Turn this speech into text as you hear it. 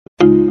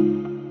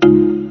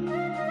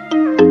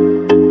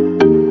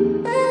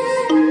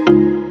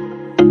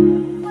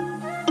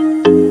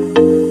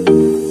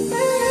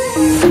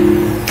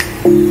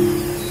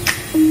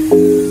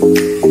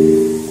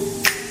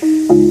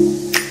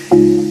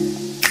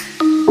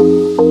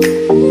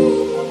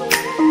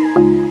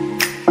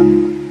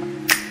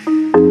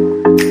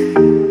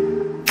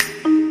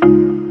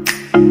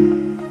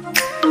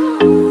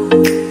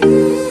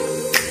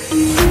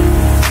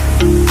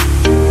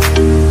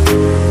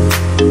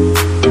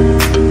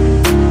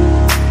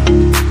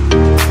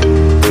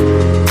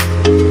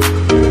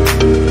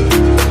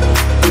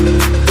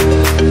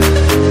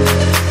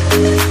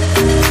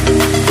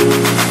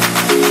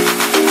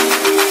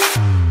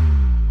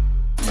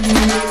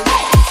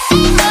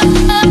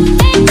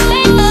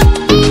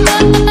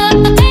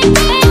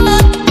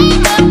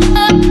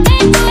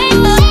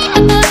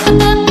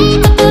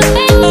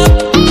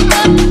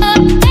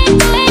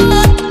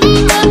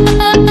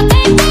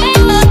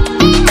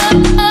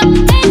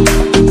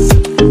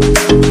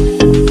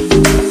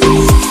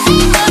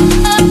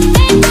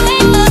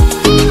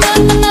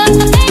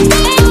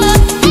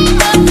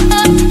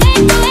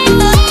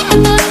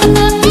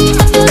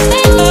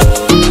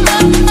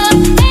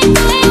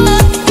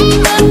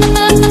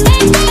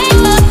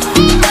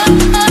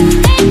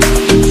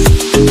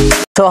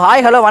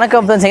Hi hello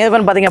வணக்கம் friends. எங்கே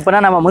இருக்குன்னு பார்த்தீங்க அப்படின்னா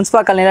நம்ம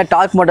முன்சிபல் காலனியில்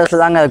டாக்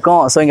மோட்டர்ஸில் தாங்க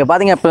இருக்கும். ஸோ இங்கே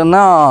பார்த்தீங்க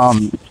அப்படின்னா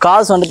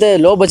கார்ஸ் வந்துட்டு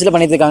லோ பட்ஜெட்டில்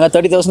பண்ணிட்டு இருக்காங்க.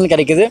 30,000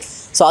 கிடைக்குது.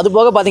 ஸோ அது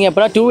போக பார்த்தீங்க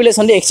அப்படின்னா 2 வீலர்ஸ்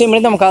வந்து எக்ஸ்சேஞ்ச்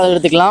பண்ணி நம்ம கார்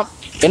எடுத்துக்கலாம்.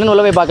 என்னென்னு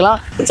உள்ள போய் பார்க்கலாம்.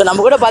 ஸோ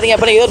நம்ம கூட பார்த்தீங்க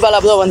அப்படின்னா இதோர் பால்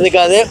அப்போ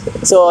வந்திருக்காது.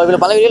 ஸோ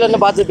இதில் பல வீடியோவில்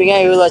வந்து பார்த்துருப்பீங்க.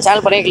 இவ்வளோ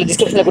சேனல் பண்ணி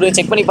டிஸ்கிரிப்ஷனில் கொடுங்க,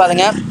 செக் பண்ணி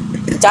பாருங்க.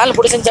 சேனல்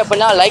பிடிச்சிருந்துச்சு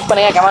அப்படின்னா லைக்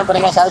பண்ணுங்கள், கமெண்ட்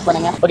பண்ணுங்கள், ஷேர்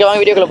பண்ணுங்கள். ஓகே,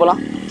 வாங்க வீடியோக்குள்ளே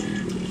போகலாம்.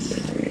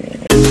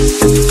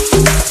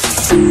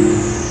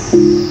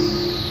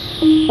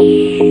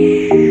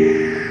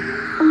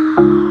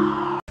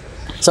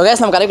 ஸோ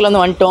கேஸ் நம்ம கடைக்குள்ள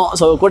வந்து வந்துட்டோம்.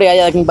 ஸோ கூட யார்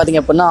இருக்குன்னு பார்த்தீங்க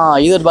அப்படின்னா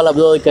இதோர் பால்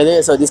அப்போ இருக்குது.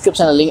 ஸோ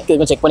டிஸ்கிரிப்ஷனில் லிங்க்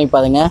இருக்கும், செக் பண்ணி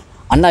பாருங்க.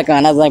 அண்ணாக்கா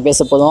அண்ணா தான்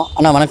பேச போதும்.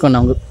 அண்ணா வணக்கம்.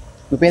 அண்ணா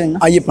உங்கள்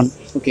பேருங்கண்ணா? ஐயப்பன்.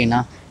 ஓகேண்ணா.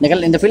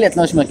 இந்த ஃபீல்டு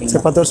எத்தனை வருஷமாக இருக்கீங்க?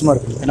 சார் 10 வருஷமாக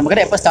இருக்குது. நம்ம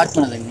கடை எப்போ ஸ்டார்ட்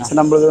பண்ணுதுங்கண்ணா? சார்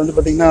நம்மளது வந்து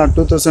பார்த்தீங்கன்னா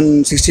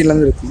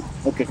 2016 இருக்குங்க.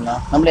 ஓகேங்களா.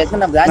 நம்மள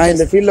எத்தனை பிரான்ச்? நான்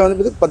இந்த ஃபீல்டில்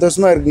வந்து 10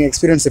 வருஷமாக இருக்குங்க,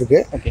 எக்ஸ்பீரியன்ஸ்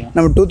இருக்குது. ஓகே.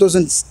 நம்ம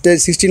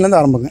 2016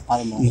 ஆரம்பம்.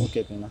 ஓகே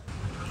ஓகேங்கண்ணா.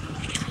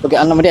 ஓகே,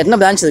 அந்த மாதிரி எத்தனை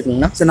பிரான்ச்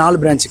இருக்குங்கண்ணா? சார்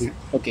 4 பிரான்ச்சுங்க.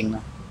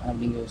 ஓகேங்கண்ணா.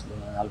 அப்படிங்க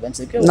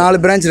 4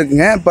 பிரான்ச்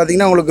இருக்குங்க.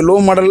 பார்த்தீங்கன்னா உங்களுக்கு லோ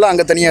மாடலில்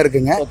அங்கே தனியாக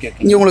இருக்குங்க.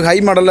 இங்கே உங்களுக்கு ஹை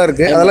மாடலாக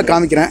இருக்குது, அதெல்லாம்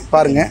காமிக்கிறேன்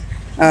பாருங்கள்.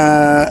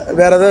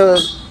 வேறு ஏதாவது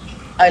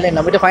அதில்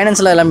நம்மகிட்ட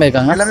ஃபைனான்ஸில் எல்லாமே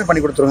இருக்காங்க. எல்லாமே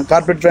பண்ணி கொடுத்துருவோம்.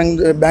 கார்பரேட்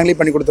பேங்க்லேயும்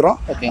பண்ணி கொடுத்துறோம்.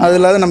 அது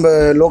இல்லாத நம்ம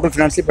லோக்கல்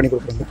ஃபினான்ஸ்லேயும் பண்ணி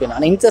கொடுத்துருவோம். ஓகே.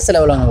 நான் இன்ட்ரெஸ்ட்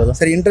எவ்வளோ வரும்?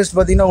 சரி, இன்ட்ரெஸ்ட்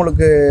பார்த்தீங்கன்னா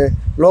உங்களுக்கு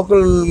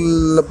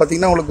லோக்கலில்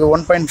பார்த்தீங்கன்னா உங்களுக்கு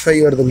 1.5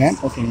 வருதுங்க.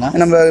 ஓகேங்களா.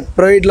 நம்ம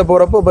ப்ரைவேட்டில்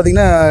போகிறப்போ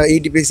பார்த்தீங்கன்னா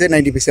 80 பைசே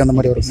 90 பைசே அந்த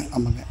மாதிரி வருங்க.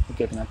 ஆமாங்க.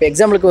 ஓகே ஓகேண்ணா. இப்போ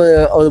எக்ஸாம்பிளுக்கு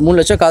ஒரு 3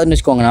 லட்சம் கார்னு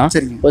வச்சுக்கோங்கண்ணா.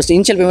 சரிங்க. ஃபர்ஸ்ட்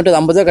இனிஷியல் பேமெண்ட்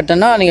 50 ரூபா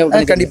கட்டினா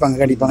நீங்கள்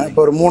கண்டிப்பாங்க.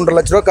 இப்போ ஒரு 3.5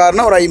 லட்ச ரூபா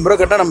கார்னா ஒரு 50 ரூபா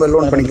கட்டினா நம்ம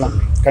லோன் பண்ணிக்கலாம்.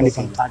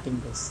 கண்டிப்பாங்க. Starting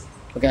price.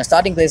 Okay.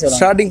 Starting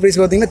price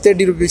பார்த்தீங்கன்னா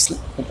 30 ருபீஸில்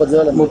 30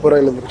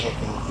 ரூபாயிலேருந்து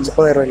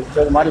 30,000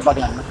 ரூபாய் மாடல்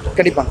பார்க்கலாங்கண்ணா.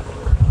 கண்டிப்பாங்க.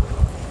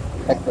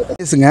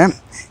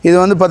 இது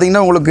வந்து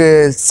பார்த்தீங்கன்னா உங்களுக்கு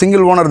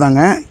சிங்கிள் ஓனர்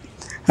தாங்க.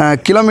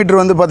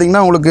 கிலோமீட்டர் வந்து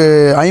பார்த்தீங்கன்னா உங்களுக்கு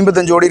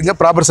 55 ஓடி இருக்குங்க.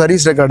 Proper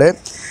service record.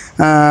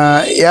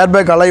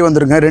 Airbag alloy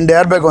வந்துருங்க. 2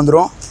 ஏர்பேக்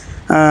வந்துடும்.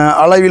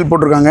 அலாய் வீல்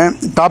போட்டிருக்காங்க.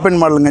 டாப்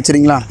அண்ட் மாடலுங்க.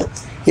 சரிங்களா.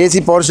 AC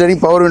power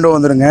steering, power window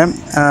வந்துடுங்க.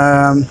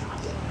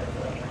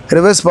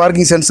 ரிவர்ஸ்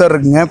பார்க்கிங் சென்சார்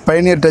இருக்குங்க.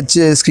 பயனியர் touch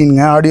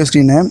ஸ்க்ரீனுங்க, audio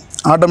screen,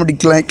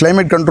 automatic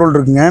climate control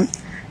இருக்குங்க.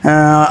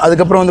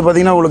 அதுக்கப்புறம் வந்து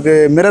பார்த்திங்கன்னா உங்களுக்கு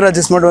மிரர்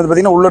அட்ஜஸ்ட்மெண்ட் வந்து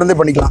பார்த்திங்கன்னா உள்ளேருந்தே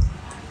பண்ணிக்கலாம்.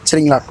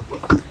 சரிங்களா.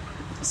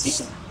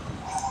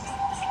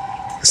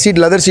 சீட்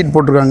லெதர் சீட்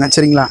போட்டிருக்காங்க.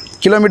 சரிங்களா.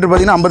 கிலோமீட்டர்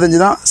பார்த்திங்கன்னா 55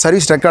 தான்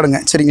சர்வீஸ்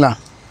ரெக்கார்டுங்க. சரிங்களா.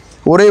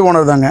 ஒரே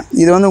ஓனர் தாங்க.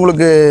 இது வந்து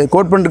உங்களுக்கு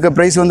கோட் பண்ணிருக்க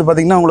ப்ரைஸ் வந்து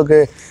பார்த்திங்கன்னா உங்களுக்கு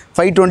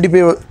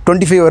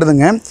 525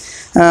 வருதுங்க.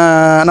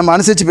 நம்ம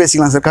அனுசரித்து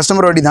பேசிக்கலாம் சார்.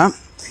 கஸ்டமர் வட்டி தான்.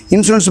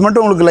 இன்சூரன்ஸ்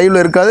மட்டும் உங்களுக்கு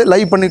லைவில் இருக்காது,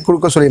 லைவ் பண்ணி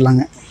கொடுக்க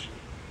சொல்லிடலாங்க.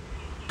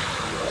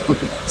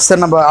 Okay sir.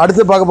 நம்ம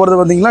அடுத்து பார்க்க போகிறது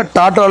பார்த்திங்கன்னா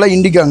டாட்டாவில்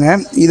இண்டிகாங்க.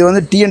 இது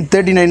வந்து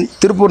TN39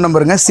 திருப்பூர்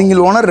நம்பருங்க. சிங்கிள்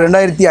ஓனர்,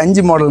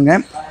 2005 மாடலுங்க.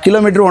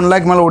 கிலோமீட்டர் 1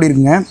 லேக் மேலே ஓடி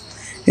இருக்குங்க.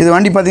 இது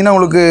வண்டி பார்த்திங்கன்னா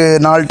உங்களுக்கு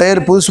 4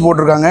 டயர் புதுசு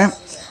போட்டிருக்காங்க.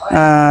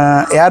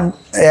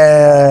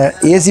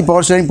 AC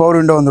power steering, power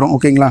window வந்துடும்.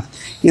 ஓகேங்களா.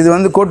 இது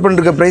வந்து கோட்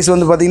பண்ணிருக்க ப்ரைஸ்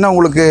வந்து பார்த்திங்கன்னா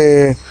உங்களுக்கு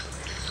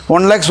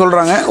 1 லேக்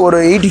சொல்கிறாங்க. ஒரு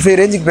 85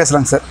 ரேஞ்சுக்கு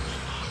பேசுகிறாங்க சார்.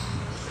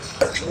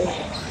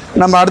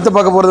 நம்ம அடுத்து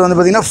பார்க்க போகிறது வந்து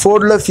பார்த்திங்கன்னா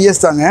ஃபோர்டில்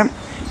ஃபியஸ்டாங்க.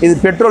 இது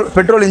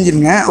பெட்ரோல்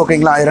இன்ஜினுங்க.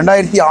 ஓகேங்களா.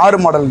 2006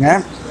 மாடலுங்க.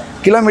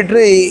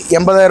 கிலோமீட்ரு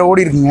 80,000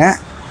 ஓடி இருக்குங்க.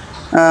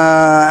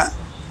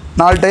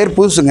 4 டயர்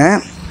புதுசுங்க.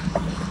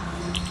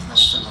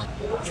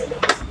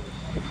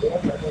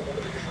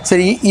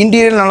 சரி,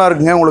 இன்டீரியர் நல்லா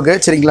இருக்குங்க உங்களுக்கு.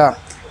 சரிங்களா.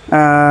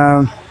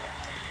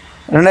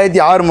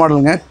 2006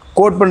 மாடலுங்க.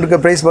 கோட் பண்ணிருக்க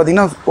ப்ரைஸ்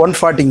பார்த்திங்கன்னா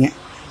 140ங்க.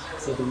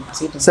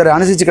 சார்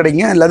அனுசரிச்சு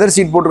கிடைக்குங்க. லெதர்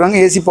சீட் போட்டிருக்காங்க.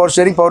 AC power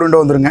steering, power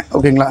window வந்துடுங்க.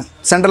 ஓகேங்களா.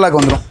 சென்ட்ரல் லாக்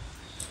வந்துடும்.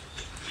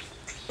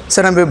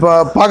 சார் நம்ம இப்போ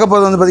பார்க்க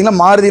போகிறது வந்து பார்த்திங்கன்னா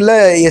மாருதியில்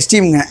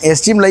எஸ்டீம்ங்க.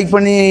 எஸ்டீம் லைக்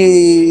பண்ணி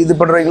இது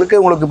பண்ணுறவங்களுக்கு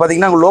உங்களுக்கு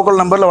பார்த்திங்கன்னா லோக்கல்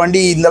நம்பரில்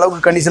வண்டி இந்த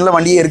அளவுக்கு கண்டிஷனில்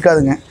வண்டியே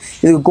இருக்காதுங்க.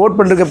 இதுக்கு கோட்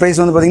பண்ணிருக்க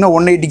ப்ரைஸ் வந்து பார்த்திங்கன்னா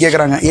 180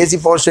 கேட்குறாங்க. AC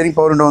power steering,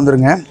 power window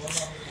வந்துடுங்க.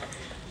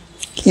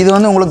 இது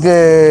வந்து உங்களுக்கு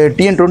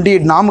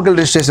TN28 நாமக்கல்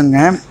ரெஜிஸ்ட்ரேஷனுங்க.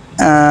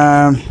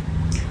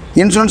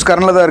 இன்சூரன்ஸ்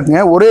கரண்டில் தான்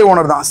இருக்குங்க. ஒரே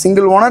ஓனர் தான்.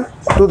 சிங்கிள் ஓனர்,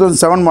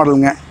 2007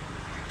 மாடலுங்க.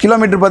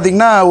 கிலோமீட்டர்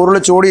பார்த்திங்கன்னா 1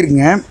 லட்சம் ஓடி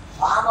இருக்குங்க.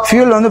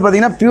 ஃபியூல் வந்து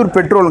பார்த்திங்கன்னா பியூர்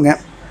பெட்ரோலுங்க.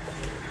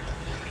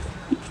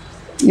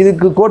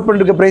 இதுக்கு கோட்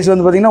பண்ணிருக்க ப்ரைஸ்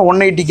வந்து பார்த்திங்கன்னா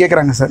 180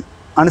 கேட்குறாங்க சார்.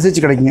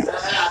 அனுசரித்து கிடைக்குங்க.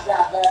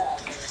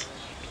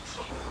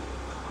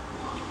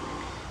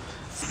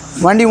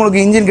 வண்டி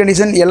உங்களுக்கு இன்ஜின்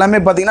கண்டிஷன் எல்லாமே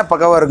பார்த்திங்கன்னா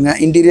பக்காவாக இருக்குங்க.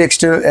 இன்டீரியர்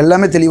எக்ஸ்டீரியர்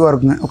எல்லாமே தெளிவாக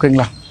இருக்குங்க.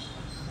 ஓகேங்களா.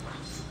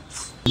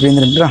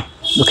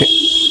 ஓகே.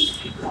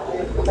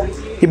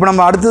 இப்போ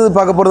நம்ம அடுத்தது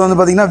பார்க்க போகிறது வந்து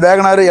பார்த்திங்கன்னா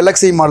வேகனார்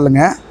LXI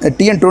மாடலுங்க.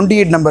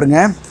 TN28 நம்பருங்க.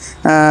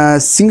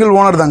 சிங்கிள்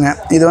ஓனர் தாங்க.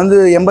 இது வந்து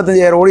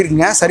 85,000 ஓடி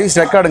இருக்குங்க. சர்வீஸ்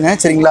ரெக்கார்டுங்க.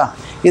 சரிங்களா.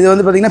 இது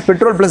வந்து பார்த்திங்கன்னா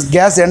பெட்ரோல் ப்ளஸ்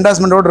கேஸ்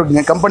என்டாஸ்மெண்ட்டோடு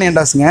இருக்குங்க. கம்பெனி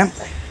என்டாஸுங்க.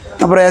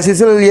 அப்புறம்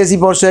SSL, AC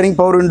power steering,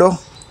 power window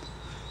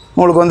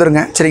உங்களுக்கு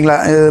வந்துடுங்க. சரிங்களா.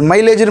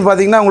 மைலேஜ்னு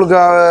பார்த்திங்கன்னா உங்களுக்கு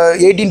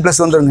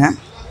 18+ வந்துடுங்க.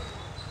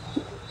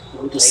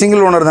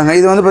 சிங்கிள் ஓனர் தாங்க.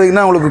 இது வந்து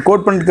பார்த்திங்கன்னா உங்களுக்கு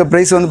கோட் பண்ணிருக்க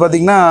ப்ரைஸ் வந்து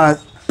பார்த்திங்கன்னா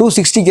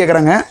 260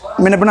 கேட்குறாங்க.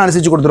 முன்ன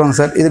அனுசரித்து கொடுத்துருவாங்க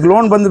சார். இதுக்கு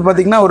லோன் வந்து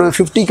பார்த்திங்கன்னா ஒரு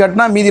 50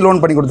 கட்டினா மீதி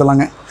லோன் பண்ணி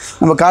கொடுத்துடலாங்க.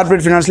 நம்ம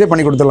கார்பரேட் ஃபினான்ஸ்லேயே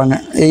பண்ணி கொடுத்துடலாங்க.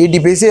 80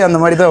 பைசே அந்த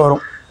மாதிரி தான்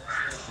வரும்.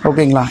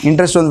 ஓகேங்களா.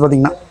 இன்ட்ரெஸ்ட் வந்து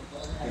பார்த்திங்கன்னா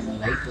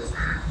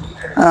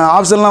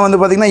ஆப்ஷன்லாம் வந்து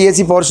பார்த்திங்கன்னா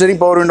AC power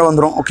steering, power window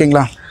வந்துடும்.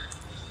 ஓகேங்களா.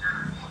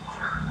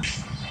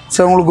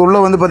 ஸோ உங்களுக்கு உள்ளே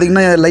வந்து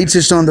பார்த்திங்கன்னா லைட்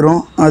சிஸ்டம்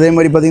வந்துடும். அதே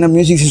மாதிரி பார்த்திங்கன்னா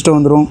மியூசிக் சிஸ்டம்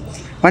வந்துடும்.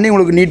 வண்டி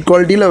உங்களுக்கு நீட்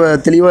குவாலிட்டியில்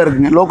தெளிவாக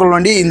இருக்குங்க. லோக்கல்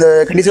வண்டி இந்த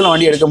கண்டிஷனில்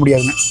வண்டி எடுக்க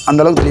முடியாதுங்க,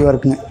 அந்தளவுக்கு தெளிவாக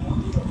இருக்குங்க.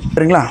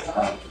 சரிங்களா?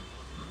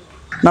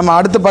 நம்ம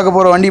அடுத்து பார்க்க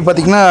போகிற வண்டி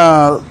பார்த்திங்கன்னா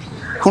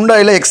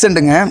ஹுண்டாயில்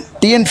எக்ஸ்டெண்டுங்க.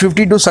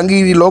 TN52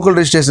 Sankagiri local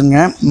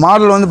ரெஜிஸ்ட்ரேஷனுங்க.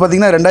 மாடல் வந்து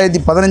பார்த்திங்கன்னா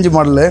 2015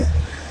 மாடலு.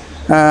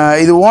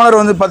 இது ஓனர்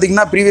வந்து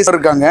பார்த்திங்கன்னா ப்ரீவியஸாக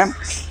இருக்காங்க.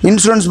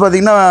 இன்சூரன்ஸ்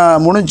பார்த்திங்கன்னா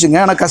முடிஞ்சுங்க.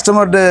 ஆனால்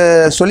கஸ்டமர்கிட்ட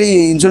சொல்லி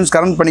இன்சூரன்ஸ்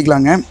கரண்ட்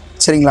பண்ணிக்கலாங்க.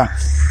 சரிங்களா?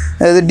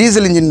 இது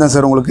டீசல் இன்ஜின் தான்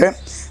சார். உங்களுக்கு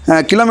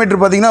கிலோமீட்டர்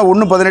பார்த்திங்கன்னா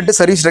 1.18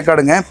 சர்வீஸ்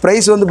ரெக்கார்டுங்க.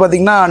 ப்ரைஸ் வந்து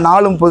பார்த்திங்கன்னா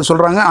 4.30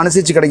 சொல்கிறாங்க.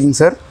 அனுசரித்து கிடைக்குங்க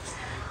sir.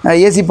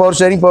 AC power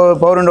steering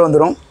power window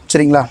வந்துடும்.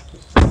 சரிங்களா?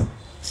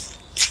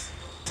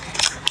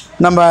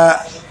 நம்ம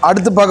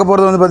அடுத்து பார்க்க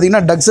போகிறது வந்து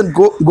பார்த்திங்கன்னா டக்ஸன்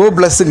கோ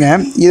ப்ளஸ்ஸுங்க.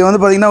 இது வந்து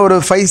பார்த்திங்கன்னா ஒரு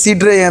 5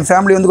 சீட்ரு, என்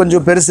ஃபேமிலி வந்து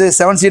கொஞ்சம் பெருசு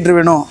 7 சீட்ரு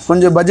வேணும்,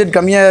 கொஞ்சம் பட்ஜெட்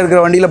கம்மியாக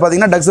இருக்கிற வண்டியில்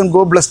பார்த்திங்கன்னா டக்ஸன்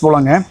கோ ப்ளஸ்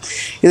போகலாங்க.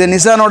 இது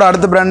நிசானோட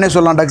அடுத்த பிராண்டே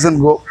சொல்லலாம், டக்ஸன்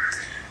கோ.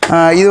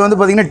 இது வந்து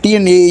பார்த்திங்கன்னா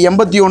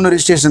TN81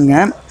 ரிஜிஸ்ட்ரேஷனுங்க.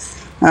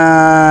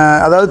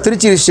 அதாவது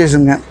திருச்சி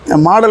ரிஜிஸ்ட்ரேஷனுங்க.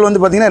 மாடல் வந்து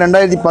பார்த்திங்கன்னா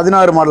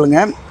 2016 மாடலுங்க.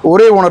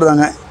 ஒரே ஓனர்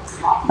தாங்க.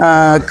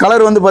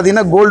 கலர் வந்து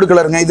பார்த்திங்கன்னா கோல்டு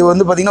கலருங்க. இது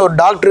வந்து பார்த்திங்கன்னா ஒரு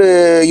டாக்டர்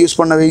யூஸ்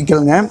பண்ண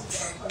வெஹிக்கிளுங்க.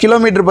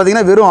 கிலோமீட்டர்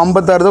பார்த்திங்கன்னா வெறும்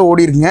 56 தான்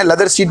ஓடி இருக்குங்க.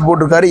 லெதர் சீட்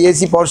போட்டிருக்காரு.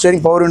 AC power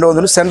steering power window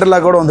வந்துடும். சென்ட்ரல்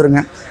லாக்கோட வந்துருங்க.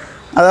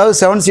 அதாவது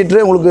 7 சீட்ரு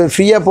உங்களுக்கு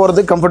ஃப்ரீயாக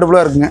போகிறதுக்கு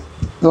கம்ஃபர்டபுளாக இருக்குங்க,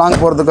 லாங்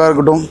போகிறதுக்காக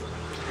இருக்கட்டும்.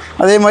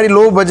 அதே மாதிரி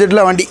லோ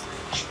பட்ஜெட்டில் வண்டி.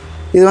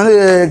 இது வந்து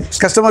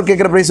கஸ்டமர்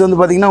கேட்குற ப்ரைஸ் வந்து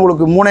பார்த்திங்கன்னா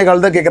உங்களுக்கு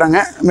 3.25 தான் கேட்குறாங்க.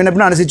 முன்ன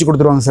பின்ன அனுசரித்து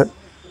கொடுத்துருவாங்க சார்.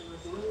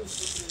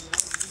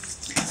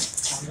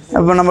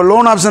 இப்போ நம்ம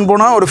லோன் ஆப்ஷன்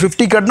போனால் ஒரு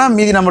 50 கட்டினா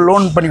மீதி நம்ம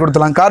லோன் பண்ணி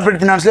கொடுத்துலாம். கார்பரேட்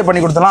ஃபினான்ஸ்லேயே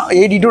பண்ணி கொடுத்துலாம்.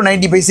 80 to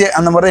 90 பைசே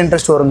அந்த மாதிரி தான்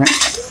இன்ட்ரெஸ்ட் வருங்க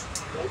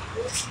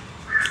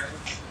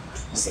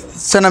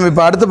சார். நம்ம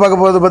இப்போ அடுத்து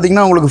பார்க்க போகிறது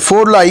பார்த்திங்கன்னா உங்களுக்கு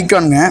ஃபோர்டில்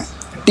ஐக்கானுங்க.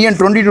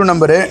 TN22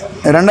 நம்பரு,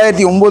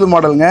 2009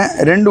 மாடலுங்க.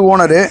 2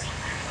 ஓனரு.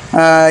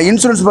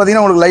 இன்சூரன்ஸ்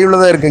பார்த்திங்கன்னா உங்களுக்கு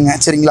லைவில் தான் இருக்குங்க.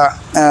 சரிங்களா?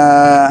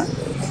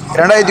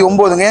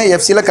 2009ங்க.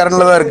 எஃப்சியில்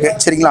கரண்டில் தான் இருக்குது.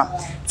 சரிங்களா?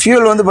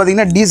 ஃபியூல் வந்து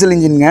பார்த்திங்கன்னா டீசல்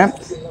இன்ஜினுங்க.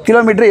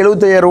 கிலோமீட்டர்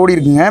 75,000 ஓடி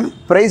இருக்குங்க.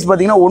 ப்ரைஸ்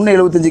பார்த்திங்கன்னா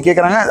 1.75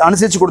 கேட்குறாங்க.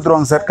 அனுசரித்து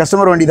கொடுத்துருவாங்க சார்.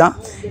 கஸ்டமர் வண்டி தான்.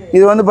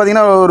 இது வந்து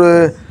பார்த்திங்கன்னா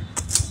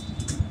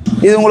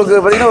இது உங்களுக்கு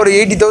பார்த்திங்கன்னா ஒரு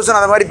 80,000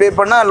 அந்த மாதிரி பே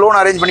பண்ணால் லோன்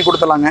அரேஞ்ச் பண்ணி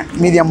கொடுத்துடலாங்க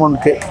மீதி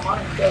அமௌண்ட்டுக்கு.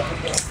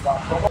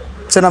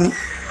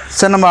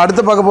 சார் நம்ம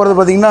அடுத்து பார்க்க போகிறது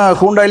பார்த்திங்கன்னா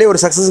ஹூண்டாயிலே ஒரு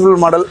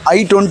சக்ஸஸ்ஃபுல் மாடல்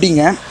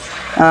i20ங்க.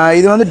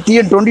 இது வந்து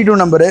TN22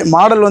 நம்பரு.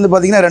 மாடல் வந்து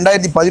பார்த்திங்கன்னா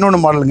 2011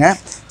 மாடலுங்க.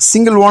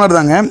 சிங்கிள் ஓனர்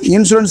தாங்க.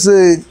 இன்சூரன்ஸு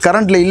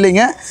கரண்ட்டில்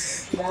இல்லைங்க.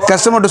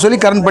 கஸ்டமர்கிட்ட சொல்லி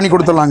கரண்ட் பண்ணி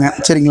கொடுத்துடலாங்க.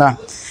 சரிங்களா?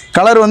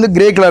 கலர் வந்து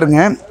கிரே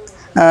கலருங்க.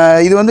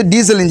 இது வந்து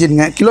டீசல்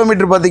இன்ஜினுங்க.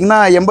 கிலோமீட்டர் பார்த்திங்கன்னா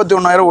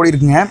 81,000 ஓடி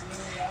இருக்குங்க.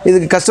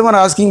 இதுக்கு கஸ்டமர்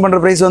ஆஸ்கிங் பண்ணுற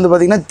ப்ரைஸ் வந்து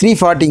பார்த்திங்கன்னா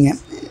 340ங்க.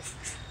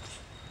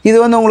 இது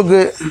வந்து உங்களுக்கு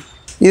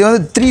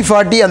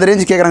 340 அந்த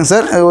ரேஞ்சு கேட்குறாங்க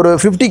சார். ஒரு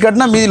 50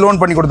 கட்டினா மீதி லோன்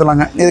பண்ணி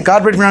கொடுத்துலாங்க. இது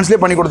கார்பரேட்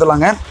ஃபினான்ஸ்லேயே பண்ணி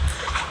கொடுத்துலாங்க.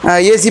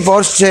 AC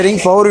power steering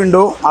power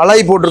window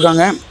alloy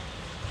போட்டிருக்காங்க.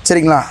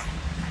 சரிங்களா?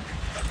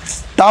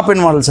 Top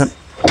end model sir.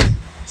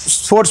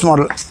 Sports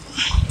model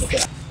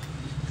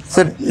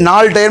sir.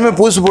 4 டயருமே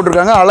புதுசு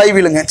போட்டிருக்காங்க. அலாய்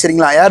வீலுங்க.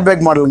 சரிங்களா? ஏர்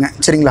பேக் மாடலுங்க.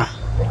 சரிங்களா?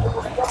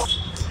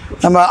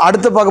 நம்ம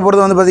அடுத்து பார்க்க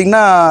போகிறது வந்து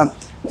பார்த்திங்கன்னா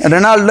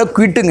ரெனால்டில்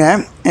குவிட்டுங்க.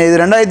 இது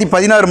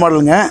 2016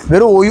 மாடலுங்க.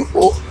 வெறும்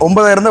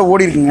 9,000 தான்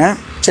ஓடி இருக்குங்க.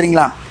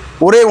 சரிங்களா?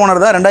 ஒரே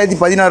ஓனர் தான்.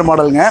 2016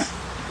 மாடலுங்க.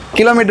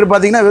 கிலோமீட்டர்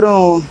பார்த்திங்கன்னா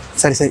வெறும்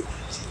சரி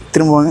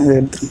திரும்புவாங்க இதை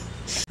எடுத்துருங்க.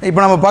 இப்போ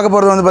நம்ம பார்க்க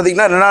போகிறது வந்து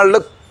பார்த்திங்கன்னா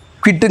ரெனால்டில்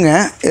குவிட்டுங்க.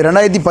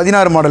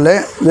 2016 மாடலு.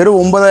 வெறும்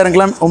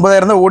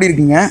 9,000 தான் ஓடி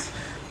இருக்குங்க.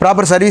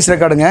 Proper service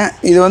ரெக்கார்டுங்க.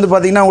 இது வந்து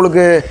பார்த்திங்கன்னா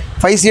உங்களுக்கு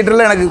 5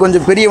 சீட்டரில் எனக்கு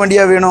கொஞ்சம் பெரிய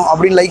வண்டியாக வேணும்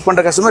அப்படின்னு லைக்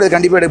பண்ணுற கஸ்டமர் இது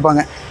கண்டிப்பாக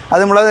எடுப்பாங்க.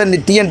 அது மூலம் இந்த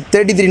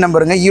TN33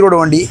 நம்பருங்க. ஈரோடு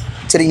வண்டி.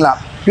 சரிங்களா?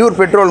 பியூர்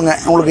பெட்ரோலுங்க.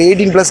 உங்களுக்கு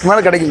 18+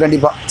 மேலே கிடைக்கும்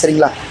கண்டிப்பாக.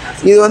 சரிங்களா?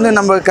 இது வந்து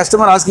நம்ம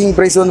கஸ்டமர் ஆஸ்கிங்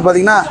ப்ரைஸ் வந்து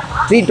பார்த்திங்கன்னா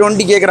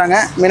 320 கேட்குறாங்க.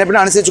 முன்ன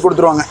பின்ன அனுசரித்து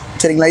கொடுத்துருவாங்க.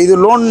 சரிங்களா? இது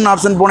லோன்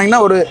ஆப்ஷன்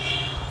போனீங்கன்னா ஒரு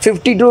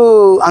 50 to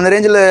அந்த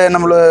ரேஞ்சில்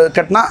நம்மள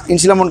கட்டினா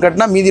இன்ஷியல் அமௌண்ட்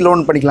கட்டினா மீதி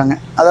லோன் பண்ணிக்கலாங்க.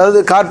 அதாவது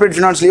கார்பரேட்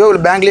ஃபினான்ஸ்லேயோ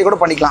இல்லை பேங்க்லேயோ கூட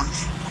பண்ணிக்கலாம்.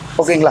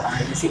 ஓகேங்களா?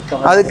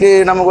 அதுக்கு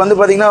நமக்கு வந்து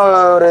பார்த்திங்கன்னா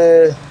ஒரு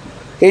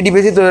 80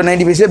 பைசே to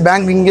 90 பைசே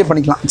பேங்கிங்கே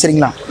பண்ணிக்கலாம்.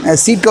 சரிங்களா?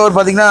 சீட் கவர்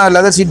பார்த்திங்கன்னா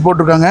லெதர் சீட்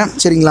போட்டிருக்காங்க.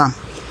 சரிங்களா?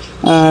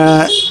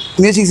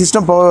 மியூசிக்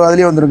சிஸ்டம்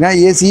அதுலேயே வந்துடுங்க.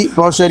 ஏசி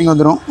பவர் ஸ்டேரிங்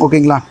வந்துடும்.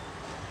 ஓகேங்களா?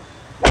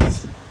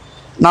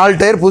 4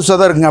 டயர் புதுசாக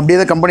தான் இருக்குங்க. அப்படியே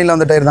தான் கம்பெனியில்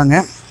வந்த டயர் தாங்க.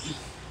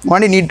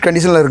 வண்டி நீட்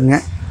கண்டிஷனில் இருக்குங்க.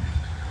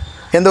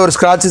 எந்த ஒரு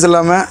ஸ்க்ராச்சஸ்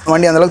இல்லாமல்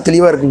வண்டி அந்தளவுக்கு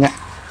தெளிவாக இருக்குங்க.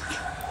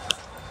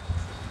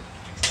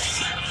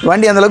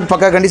 வண்டி அந்தளவுக்கு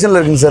பக்கா கண்டிஷனில்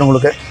இருக்குங்க சார்.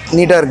 உங்களுக்கு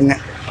நீட்டாக இருக்குங்க.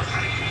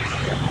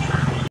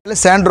 இல்லை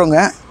சாண்ட்ரோங்க.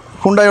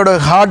 ஹுண்டாயோட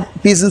ஹார்ட்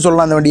பீஸ்ன்னு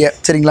சொல்லலாம் அந்த வண்டியை.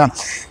 சரிங்களா?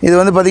 இது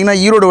வந்து பார்த்திங்கன்னா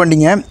ஈரோடு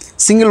வண்டிங்க.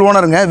 சிங்கிள்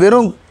ஓனருங்க.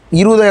 வெறும்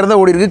 20,000 தான்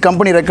ஓடி இருக்குது.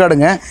 கம்பெனி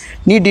ரெக்கார்டுங்க.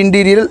 நீட்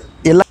இன்டீரியர்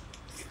எல்லாம்.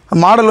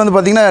 மாடல் வந்து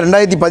பார்த்திங்கன்னா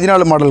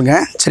 2014 மாடலுங்க.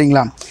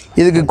 சரிங்களா?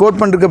 இதுக்கு கோட்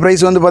பண்ணிருக்க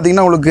ப்ரைஸ் வந்து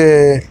பார்த்திங்கன்னா உங்களுக்கு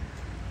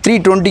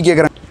 320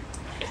 கேட்குறேன்.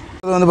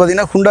 அது வந்து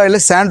பார்த்திங்கன்னா ஹுண்டாயில்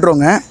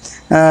சாண்ட்ரோங்க.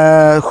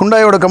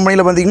 ஹுண்டாயோட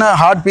கம்பெனியில் பார்த்திங்கன்னா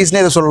ஹார்ட்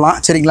பீஸ்னே இதை சொல்லலாம்.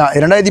 சரிங்களா?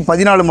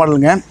 2014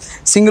 மாடலுங்க.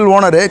 Single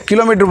owner.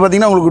 கிலோமீட்டர்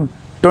பார்த்திங்கன்னா உங்களுக்கு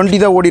 20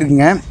 தான் ஓடி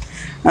இருக்குங்க.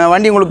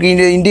 வண்டி உங்களுக்கு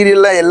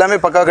இன்டீரியரில் எல்லாமே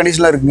பக்கா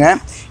கண்டிஷனில் இருக்குங்க.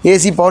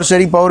 AC power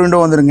steering power window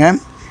வந்துருங்க.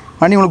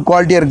 வண்டி உங்களுக்கு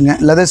குவாலிட்டியாக இருக்குங்க.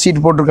 லெதர்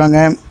சீட் போட்டிருக்காங்க.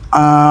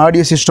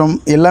 ஆடியோ சிஸ்டம்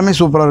எல்லாமே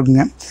சூப்பராக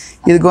இருக்குங்க.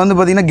 இதுக்கு வந்து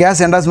பார்த்திங்கன்னா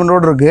கேஸ்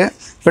என்டாஸ்மெண்ட்டோடு இருக்குது,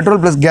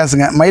 பெட்ரோல் ப்ளஸ்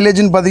கேஸுங்க.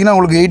 மைலேஜ்னு பார்த்திங்கன்னா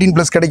உங்களுக்கு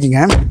 18+ கிடைக்குங்க.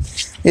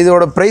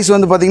 இதோட ப்ரைஸ்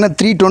வந்து பார்த்திங்கன்னா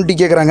 320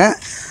 கேட்குறாங்க.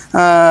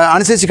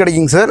 அனுசரித்து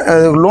கிடைக்குங்க சார்.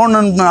 லோன்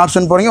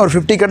ஆப்ஷன் போகிறீங்க, ஒரு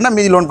 50 கட்டினா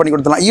மீதி லோன் பண்ணி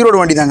கொடுத்துலாம். ஈரோடு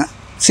வண்டி தாங்க,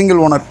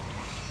 சிங்கிள் ஓனர்.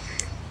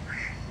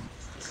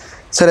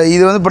 சரி,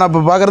 இது வந்து இப்போ நான்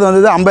இப்போ பார்க்குறது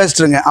வந்து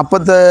அம்பாசிடருங்க.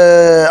 அப்போத்த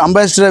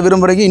அம்பாசிடரை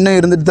விரும்புகிறதுக்கு இன்னும்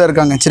இருந்துட்டு தான்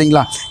இருக்காங்க.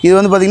 சரிங்களா, இது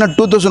வந்து பார்த்திங்கன்னா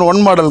 2001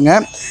 மாடலுங்க,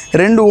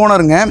 2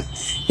 ஓனருங்க.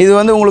 இது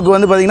வந்து உங்களுக்கு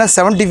வந்து பார்த்திங்கன்னா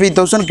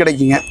 75,000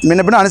 கிடைக்குங்க.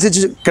 முன்ன பின்ன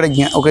அனுசரித்து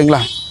கிடைக்குங்க.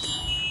 ஓகேங்களா,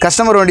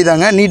 கஸ்டமர் வண்டி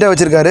தாங்க, நீட்டாக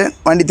வச்சுருக்காரு,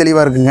 வண்டி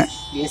தெளிவாக இருக்குங்க.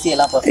 ஏசி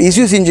எல்லாம்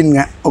இஷ்யூஸ்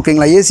இன்ஜினுங்க.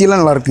 ஓகேங்களா,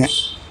 ஏசியெல்லாம் நல்லா இருக்குங்க.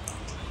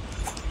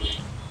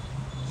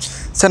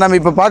 சார் நம்ம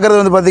இப்போ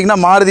பார்க்குறது வந்து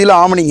பார்த்திங்கன்னா மாருதியில்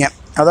ஆம்னிங்க.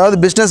 அதாவது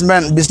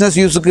பிஸ்னஸ்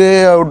யூஸுக்கு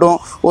ஆகட்டும்,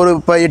 ஒரு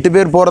இப்போ 8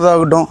 பேர்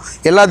போகிறதாகட்டும்,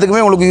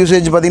 எல்லாத்துக்குமே உங்களுக்கு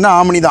யூசேஜ் பார்த்திங்கன்னா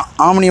ஆம்னி தான்.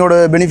 ஆம்னியோட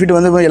பெனிஃபிட்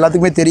வந்து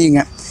எல்லாத்துக்குமே தெரியுங்க.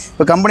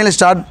 இப்போ கம்பெனியில்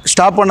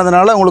ஸ்டாப்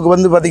பண்ணதுனால உங்களுக்கு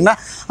வந்து பார்த்திங்கன்னா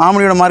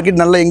ஆம்னியோட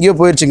மார்க்கெட் நல்லா எங்கேயோ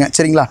போயிடுச்சுங்க.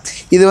 சரிங்களா,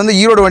 இது வந்து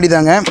ஈரோடு வண்டி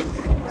தாங்க.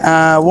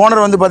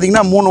 ஓனர் வந்து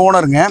பார்த்திங்கன்னா 3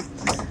 ஓனருங்க.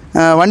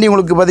 வண்டி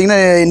உங்களுக்கு பார்த்திங்கன்னா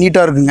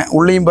நீட்டாக இருக்குங்க.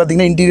 உள்ளேயும்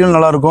பார்த்திங்கன்னா இன்டீரியர்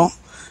நல்லாயிருக்கும்.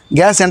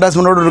 கேஸ்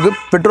என்டாஸ்மெண்ட்டோடு இருக்குது,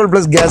 பெட்ரோல்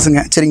ப்ளஸ்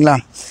கேஸுங்க. சரிங்களா,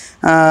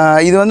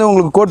 இது வந்து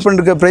உங்களுக்கு கோட்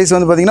பண்ணிருக்க ப்ரைஸ்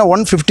வந்து பார்த்திங்கன்னா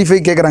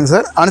 155 கேட்குறாங்க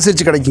சார்.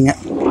 அனுசரித்து கிடைக்குங்க.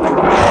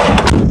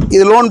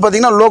 இது லோன்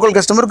பார்த்திங்கன்னா லோக்கல்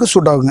கஸ்டமருக்கு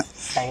சூட் ஆகுங்க.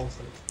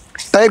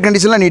 டயர்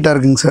கண்டிஷன்லாம் நீட்டாக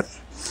இருக்குங்க சார்.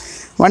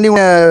 வண்டி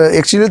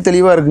எக்ஸ்டீரியர்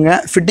தெளிவாக இருக்குங்க.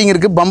 ஃபிட்டிங்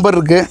இருக்குது, பம்பர்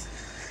இருக்குது,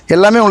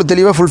 எல்லாமே உங்களுக்கு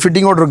தெளிவாக ஃபுல்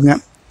ஃபிட்டிங்கோடு இருக்குங்க.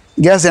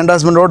 கேஸ்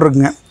என்டாஸ்மெண்ட்டோடு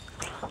இருக்குங்க.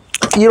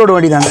 ஈரோடு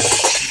வண்டி தாங்க.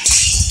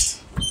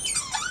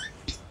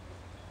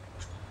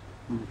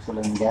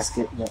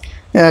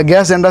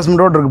 கேஸ்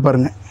என்டாஸ்மெண்ட்டோடு இருக்குது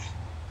பாருங்கள்.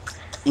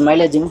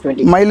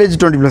 மைலேஜ்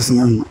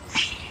 20+ங்க.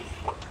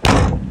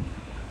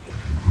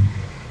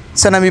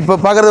 சார் நம்ம இப்போ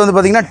பார்க்குறது வந்து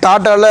பார்த்திங்கன்னா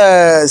டாட்டாவில்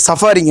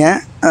சஃபாரிங்க,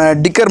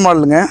 டிக்கர்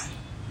மாடலுங்க.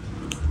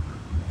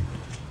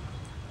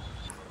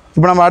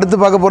 இப்போ நம்ம அடுத்து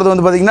பார்க்க போகிறது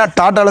வந்து பார்த்திங்கன்னா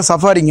டாட்டாவில்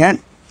சஃபாரிங்க,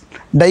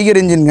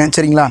 டைகர் இன்ஜினுங்க.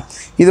 சரிங்களா,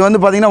 இது வந்து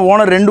பார்த்திங்கன்னா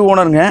owner 2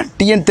 ஓனருங்க.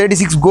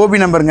 TN36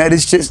 Gopi நம்பருங்க,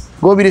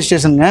 Gopi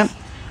ரிஜிஸ்ட்ரேஷனுங்க.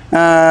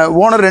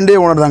 Owner 2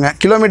 owner தாங்க.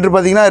 கிலோமீட்டர்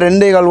பார்த்திங்கன்னா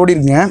 2.25 ஓடி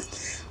இருக்குங்க.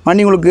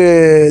 வண்டி உங்களுக்கு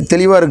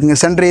தெளிவாக இருக்குங்க.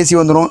 சென்ட்ரு ஏசி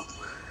வந்துடும்,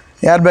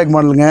 ஏர்பேக்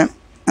மாடலுங்க.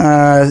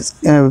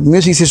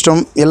 மியூசிக்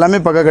சிஸ்டம் எல்லாமே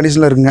பக்கா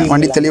கண்டிஷனில் இருக்குங்க.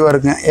 வண்டி தெளிவாக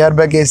இருக்குங்க.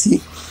 Airbag, AC,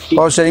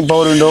 power steering,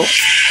 power window,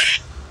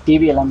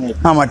 TV எல்லாமே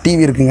இருக்குது. ஆமாம்,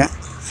 டிவி இருக்குங்க.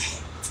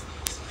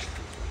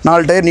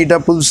 4 டயர்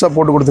நீட்டாக புதுசாக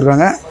போட்டு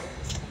கொடுத்துருக்காங்க.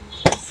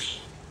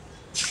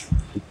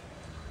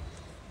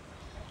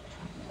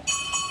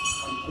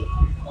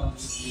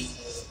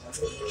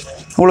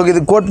 உங்களுக்கு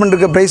இது கோட்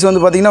பண்ணிருக்க ப்ரைஸ்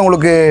வந்து பார்த்திங்கன்னா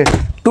உங்களுக்கு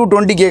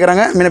 220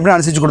 கேட்குறாங்க. முன்ன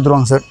அனுசரித்து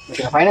கொடுத்துருவாங்க சார்.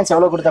 ஃபைனான்ஸ்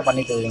எவ்வளோ கொடுத்தா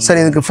பண்ணி தருவீங்க சார்?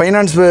 இதுக்கு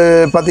ஃபைனான்ஸ்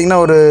பார்த்திங்கன்னா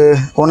ஒரு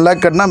 1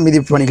 lakh கட்டினா மீதி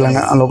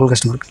பண்ணிக்கலாங்க லோக்கல்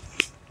கஸ்டமருக்கு.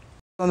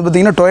 வந்து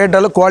பார்த்திங்கன்னா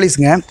டொயோட்டாவில்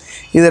குவாலிஸுங்க.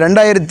 இது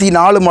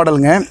 2004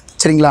 மாடலுங்க.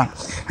 சரிங்களா,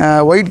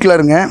 ஒயிட்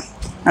கலருங்க.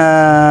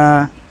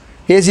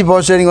 ஏசி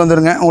பவர் ஸ்டேரிங்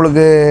வந்துருங்க.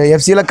 உங்களுக்கு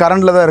எஃப்சியில்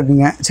கரண்டில் தான்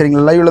இருக்குங்க.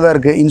 சரிங்களா, லைவில் தான்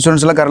இருக்குது.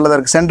 இன்சூரன்ஸ்லாம் கரண்டில் தான்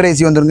இருக்குது. சென்ட்ரு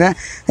ஏசி வந்துருங்க.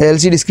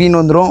 LCD ஸ்க்ரீன்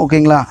வந்துடும்.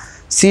 ஓகேங்களா,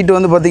 சீட்டு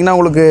வந்து பார்த்திங்கன்னா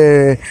உங்களுக்கு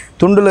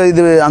துண்டில்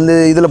இது அந்த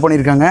இதில்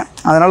பண்ணியிருக்காங்க,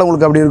 அதனால்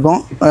உங்களுக்கு அப்படி இருக்கும்.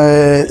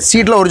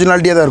 சீட்டில்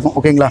ஒரிஜினாலிட்டியாக தான் இருக்கும்.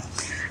 ஓகேங்களா,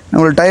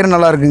 உங்களுக்கு டயர்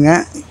நல்லா இருக்குங்க.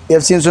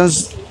 எஃப்சி இன்சூரன்ஸ்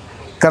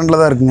கரண்டில்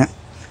தான் இருக்குங்க.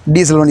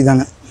 டீசல் வண்டி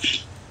தாங்க.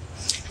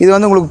 இது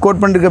வந்து உங்களுக்கு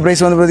கோட் பண்ணிருக்க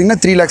ப்ரைஸ் வந்து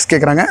பார்த்திங்கன்னா 3 lakhs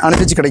கேட்குறாங்க.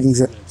 அனுசரித்து கிடைக்குங்க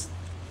சார்.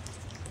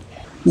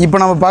 இப்போ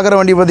நம்ம பார்க்குற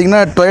வண்டி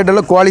பார்த்திங்கன்னா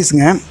டொயோட்டாவில்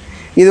குவாலிஸுங்க.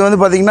 இது வந்து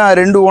பார்த்திங்கன்னா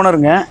 2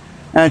 ஓனருங்க.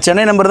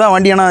 சென்னை நம்பர் தான்.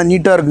 வண்டி ஆனால்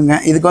நீட்டாக இருக்குங்க.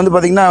 இதுக்கு வந்து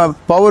பார்த்திங்கன்னா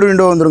பவர்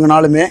விண்டோ வந்துருங்க.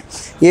 4மே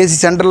ஏசி,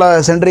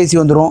 சென்டர் ஏசி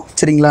வந்துடும்.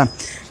 சரிங்களா,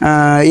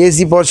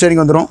 ஏசி பவர்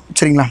ஸ்டேரிங் வந்துடும்.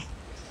 சரிங்களா,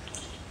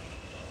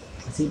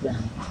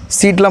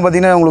 சீட்லாம்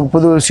பார்த்திங்கன்னா உங்களுக்கு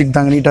புது சீட்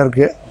தாங்க, நீட்டாக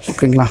இருக்குது.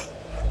 ஓகேங்களா,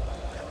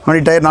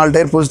 வண்டி டயர் 4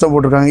 டயர் புதுசாக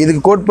போட்டிருக்காங்க.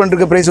 இதுக்கு கோட்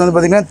பண்ணிருக்க ப்ரைஸ் வந்து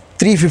பார்த்திங்கன்னா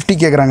 350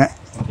 கேட்குறாங்க.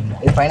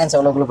 இது ஃபைனான்ஸ்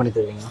எவ்வளோக்குள்ளே பண்ணி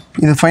தருவீங்க?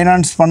 இது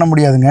ஃபைனான்ஸ் பண்ண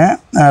முடியாதுங்க.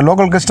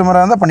 லோக்கல்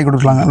கஸ்டமராக இருந்தால் பண்ணி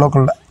கொடுக்கலாங்க.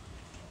 லோக்கலில்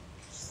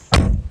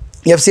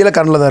எஃப்சியில்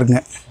கரண்டில் தான்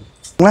இருக்குங்க.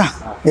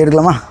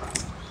 எடுக்கலாமா?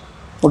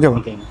 ஓகே.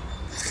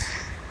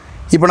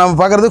 இப்போ நம்ம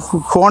பார்க்குறது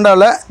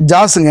ஹோண்டாவில்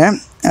ஜாஸுங்க.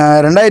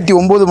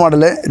 2009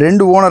 மாடலு,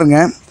 2 ஓனருங்க.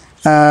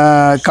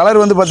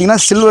 கலர் வந்து பார்த்திங்கன்னா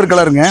சில்வர்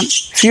கலருங்க.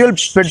 ஃபியூல்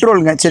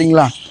பெட்ரோலுங்க.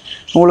 சரிங்களா,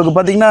 உங்களுக்கு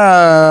பார்த்திங்கன்னா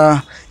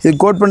இது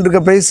கோட்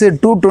பண்ணிருக்க ப்ரைஸு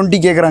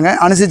 220 கேட்குறாங்க.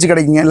 அனுசரித்து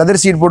கிடைக்குங்க.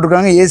 லெதர் சீட்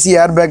போட்டிருக்காங்க. AC,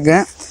 air bag.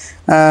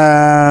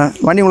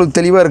 வண்டி உங்களுக்கு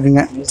தெளிவாக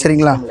இருக்குங்க.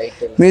 சரிங்களா,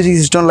 music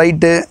system,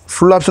 light,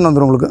 full option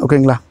வந்துடும் உங்களுக்கு.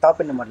 ஓகேங்களா,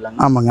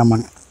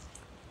 ஆமாங்க.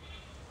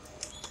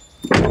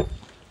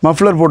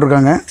 மஃப்ளர்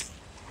போட்டிருக்காங்க,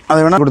 அதை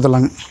வேணால்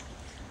கொடுத்துடலாங்க.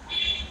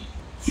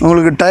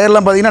 உங்களுக்கு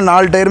டயர்லாம் பார்த்தீங்கன்னா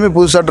 4 டயருமே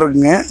புதுசாக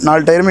இருக்குங்க.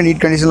 4 டயருமே நீட்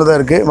கண்டிஷனில் தான்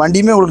இருக்குது.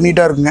 வண்டியுமே உங்களுக்கு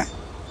நீட்டாக இருக்குங்க.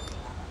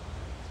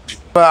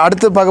 இப்போ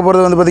அடுத்து பார்க்க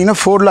போகிறது வந்து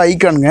பார்த்திங்கன்னா ஃபோர்டில்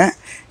ஐகானுங்க.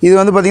 இது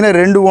வந்து பார்த்திங்கன்னா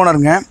 2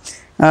 ஓனருங்க.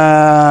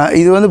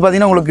 இது வந்து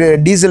பார்த்திங்கன்னா உங்களுக்கு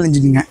டீசல்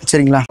இன்ஜினுங்க.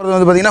 சரிங்களா, அது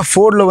வந்து பார்த்திங்கன்னா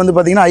ஃபோர்டில் வந்து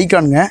பார்த்திங்கன்னா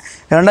ஐகானுங்க.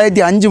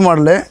 2005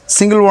 மாடலு,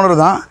 சிங்கிள் ஓனர்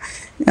தான்.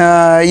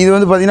 இது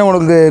வந்து பார்த்திங்கன்னா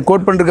உங்களுக்கு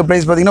கோட் பண்ணிருக்க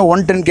ப்ரைஸ் பார்த்திங்கன்னா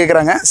 110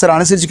 கேட்குறாங்க சார்.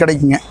 அனுசரித்து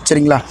கிடைக்குங்க.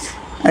 சரிங்களா,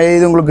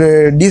 இது உங்களுக்கு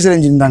டீசல்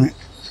இன்ஜின் தாங்க.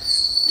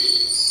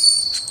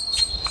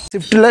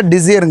 ஸ்விஃப்ட்டில்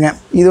டிசைருங்க.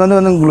 இது வந்து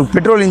உங்களுக்கு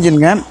பெட்ரோல்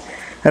இன்ஜினுங்க.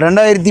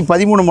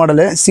 2013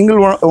 மாடலு, சிங்கிள்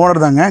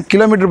ஓனர் தாங்க.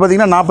 கிலோமீட்டர்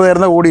பார்த்தீங்கன்னா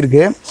 40,000 தான் ஓடி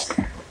இருக்கு.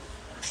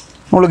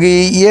 உங்களுக்கு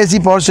AC,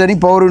 power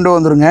steering, power window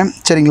வந்துருங்க.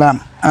 சரிங்களா?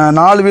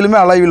 4 வீலுமே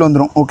அலாய் வீல்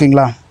வந்துடும்.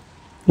 ஓகேங்களா?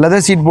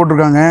 லெதர் சீட்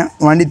போட்டிருக்காங்க.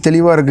 வண்டி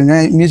தெளிவாக இருக்குங்க.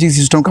 மியூசிக்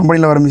சிஸ்டம்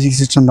கம்பெனியில் வர மியூசிக்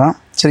சிஸ்டம் தான்.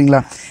 சரிங்களா?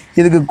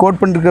 இதுக்கு கோட்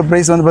பண்ணிருக்க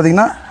ப்ரைஸ் வந்து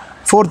பார்த்திங்கன்னா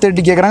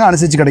 430 கேட்குறாங்க.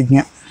 அனுசரித்து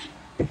கிடைக்குங்க.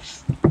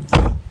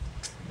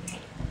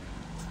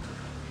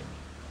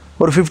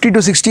 ஒரு 50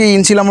 to 60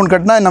 இன்சியல் அமௌண்ட்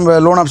கட்டினா நம்ம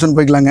லோன் ஆப்ஷன்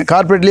போய்க்கலாங்க.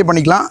 கார்பரேட்லேயே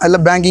பண்ணிக்கலாம், இல்லை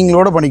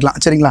பேங்கிங்களோட பண்ணிக்கலாம்.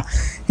 சரிங்களா?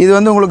 இது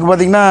வந்து உங்களுக்கு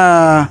பார்த்திங்கன்னா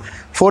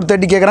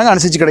 430 கேட்குறாங்க.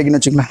 அனுசரித்து கிடைக்குன்னு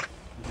வச்சுக்கலாம்.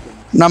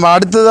 நம்ம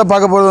அடுத்ததாக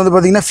பார்க்க போகிறது வந்து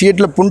பார்த்திங்கன்னா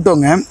ஃபியட்டில்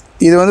புண்டோங்க.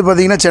 இது வந்து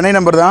பார்த்திங்கன்னா சென்னை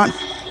நம்பர் தான்.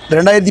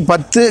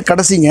 2010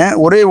 கடைசிங்க.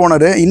 ஒரே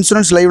ஓனரு.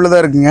 இன்சூரன்ஸ் லைவில்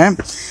தான் இருக்குங்க.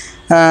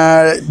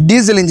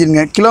 டீசல்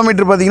இன்ஜினுங்க.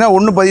 கிலோமீட்டர் பார்த்திங்கன்னா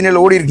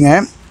 117 ஓடி இருக்குங்க.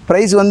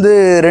 ப்ரைஸ் வந்து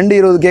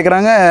 220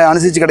 கேட்குறாங்க.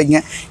 அனுசரித்து கிடைக்குங்க.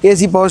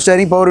 AC, power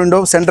steering, power window,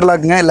 central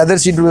லாக்குங்க.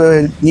 Leather seat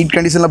NEET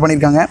கண்டிஷனில்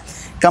பண்ணியிருக்காங்க.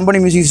 கம்பெனி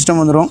மியூசிக் சிஸ்டம்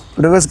வந்துடும்.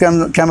 ரிவர்ஸ்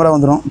கேமரா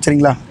வந்துடும்.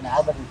 சரிங்களா?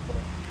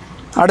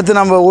 அடுத்து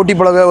நம்ம ஓட்டி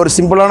பழக ஒரு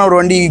சிம்பிளான ஒரு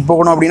வண்டி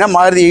போகணும் அப்படின்னா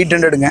மாருதி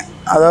 800ங்க.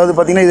 அதாவது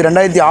பார்த்திங்கன்னா இது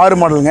 2006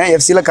 மாடலுங்க.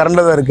 எஃப்சியில்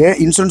கரண்டில் தான் இருக்குது.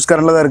 இன்சூரன்ஸ்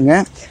கரண்டில் தான் இருக்குங்க.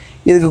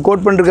 இதுக்கு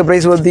கோட் பண்ணிருக்க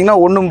ப்ரைஸ் பார்த்திங்கன்னா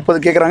 130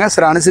 கேட்குறாங்க.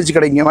 சரி, அனுசரித்து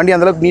கிடைக்குங்க. வண்டி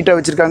அந்தளவுக்கு நீட்டாக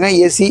வச்சுருக்காங்க.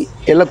 ஏசி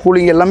எல்லாம்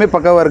கூலிங் எல்லாமே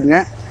பக்காவாக இருக்குங்க.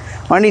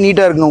 வண்டி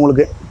நீட்டாக இருக்குங்க.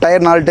 உங்களுக்கு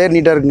டயர் 4 டயர்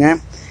நீட்டாக இருக்குங்க.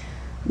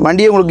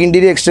 வண்டியே உங்களுக்கு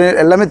இன்டீரியர் எக்ஸ்டீரியர்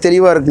எல்லாமே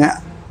தெளிவாக இருக்குங்க.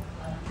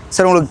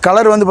 சார், உங்களுக்கு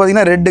கலர் வந்து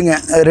பார்த்திங்கன்னா ரெட்டுங்க.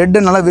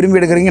 ரெட்டு நல்லா விரும்பி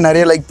எடுக்கிறீங்க,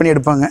 நிறைய லைக் பண்ணி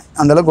எடுப்பாங்க.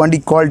 அந்தளவுக்கு வண்டி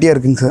குவாலிட்டியாக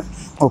இருக்குங்க சார்.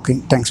 Okay,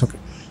 thanks. ஓகே,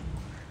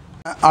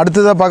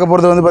 அடுத்ததாக பார்க்க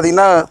போகிறது வந்து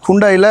பார்த்திங்கன்னா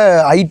ஹுண்டாயில்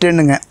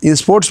i10ங்க. இது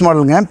ஸ்போர்ட்ஸ்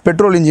மாடலுங்க.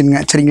 பெட்ரோல்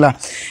இன்ஜினுங்க. சரிங்களா?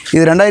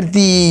 இது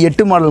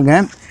 2008 மாடலுங்க.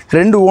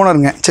 2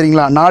 ஓனருங்க.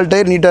 சரிங்களா? 4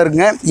 டயர் நீட்டாக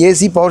இருக்குங்க.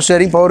 AC, power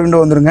steering, power window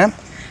வந்துருங்க.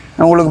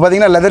 உங்களுக்கு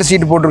பார்த்திங்கன்னா லெதர்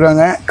சீட்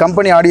போட்டிருக்காங்க.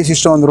 கம்பெனி ஆடியோ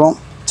சிஸ்டம் வந்துடும்.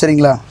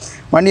 சரிங்களா?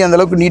 வண்டி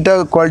அந்தளவுக்கு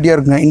நீட்டாக குவாலிட்டியாக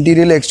இருக்குங்க.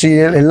 இன்டீரியர்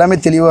எக்ஸ்டீரியர் எல்லாமே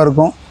தெளிவாக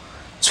இருக்கும்.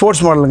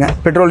 ஸ்போர்ட்ஸ் மாடலுங்க.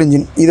 Petrol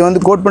engine. இது வந்து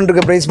கோட்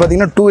பண்ணிருக்க ப்ரைஸ்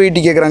பார்த்திங்கன்னா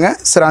 280 கேட்குறாங்க.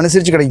 சார்,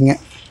 அனுசரித்து கிடைக்குங்க.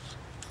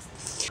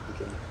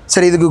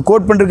 சார், இதுக்கு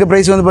கோட் பண்ணிருக்க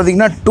ப்ரைஸ் வந்து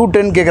பார்த்திங்கன்னா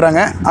 210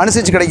 கேட்குறாங்க.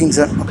 அனுசரித்து கிடைக்குங்க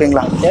சார்.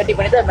 ஓகேங்களா?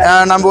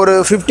 நம்ம ஒரு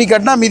 50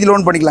 கட்டினா மீதி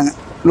லோன் பண்ணிக்கலாங்க.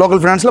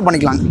 லோக்கல் ஃபினான்ஸில்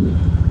பண்ணிக்கலாங்க.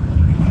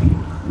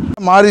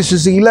 மாருதி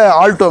சுசுகியில்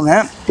ஆல்டோங்க.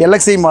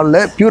 எல்எக்ஸ்ஐ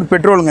மாடலில் பியூர்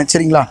பெட்ரோலுங்க.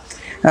 சரிங்களா?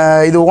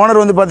 இது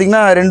ஓனர் வந்து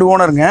பார்த்திங்கன்னா 2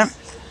 ஓனருங்க.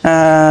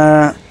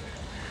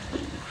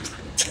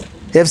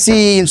 எஃப்சி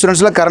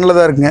இன்சூரன்ஸில் கரண்டில்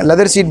தான் இருக்குங்க.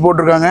 லெதர் சீட்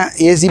போட்டிருக்காங்க.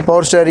 AC,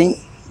 power steering,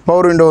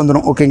 power window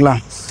வந்துடும். ஓகேங்களா?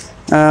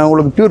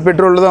 உங்களுக்கு பியூர்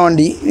பெட்ரோலில் தான்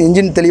வண்டி.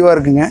 இன்ஜின் தெளிவாக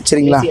இருக்குங்க.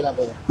 சரிங்களா?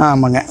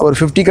 ஆமாங்க. ஒரு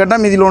 50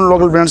 கட்டினா மீதி லோன்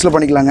லோக்கல் ஃபினான்ஸில்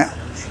பண்ணிக்கலாங்க.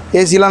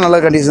 ஏசிலாம் நல்ல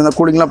கண்டிஷன் தான்.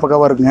 கூலிங்லாம்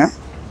பக்காவாக இருக்குங்க.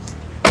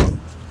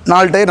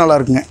 4 டயர் நல்லா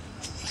இருக்குங்க.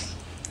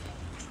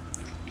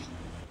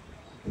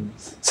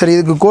 சரி,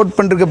 இதுக்கு கோட்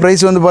பண்ணிருக்க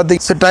ப்ரைஸ் வந்து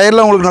பார்த்திங்கன்னா சார்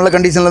டயர்லாம் உங்களுக்கு நல்ல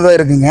கண்டிஷனில் தான்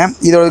இருக்குங்க.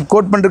 இதோட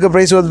கோட் பண்ணிருக்க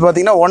ப்ரைஸ் வந்து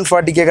பார்த்திங்கன்னா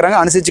 140 கேட்குறாங்க.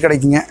 அனுசரித்து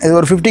கிடைக்குங்க. இது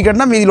ஒரு 50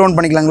 கட்டினா மீதி லோன்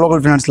பண்ணிக்கலாங்க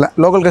லோக்கல் ஃபினான்ஸில்.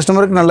 லோக்கல்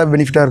கஸ்டமருக்கு நல்ல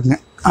பெனிஃபிட்டாக இருக்குங்க.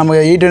 நம்ம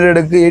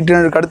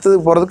 800க்கு அடுத்தது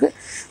போகிறதுக்கு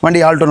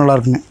வண்டி ஆல்டோ நல்லா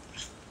இருக்குங்க.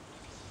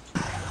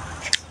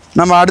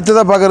 நம்ம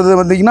அடுத்ததாக பார்க்குறது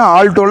பார்த்திங்கன்னா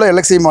ஆல்டோவில்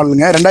எல்எக்ஸ்ஐ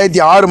மாடலுங்க.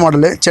 2006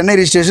 மாடலு. சென்னை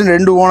ரிஜிஸ்ட்ரேஷன்.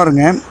 2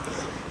 ஓனருங்க.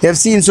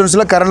 எஃப்சி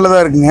இன்சூரன்ஸில் கரண்டில்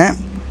தான் இருக்குங்க.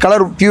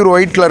 கலர் பியூர்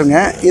ஒயிட் கலருங்க.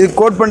 இது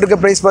கோட் பண்ணிருக்க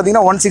ப்ரைஸ்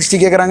பார்த்திங்கன்னா 160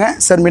 கேட்குறாங்க.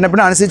 சார், முன்ன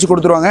பின்ன அனுசரித்து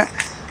கொடுத்துருவாங்க.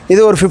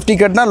 இது ஒரு 50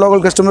 கட்டினா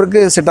லோக்கல் கஸ்டமருக்கு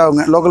செட்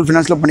ஆகுங்க. லோக்கல்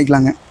ஃபினான்ஸில்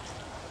பண்ணிக்கலாங்க.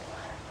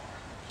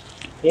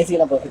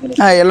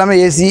 எல்லாமே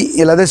ஏசி,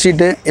 லெதர்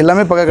ஷீட்டு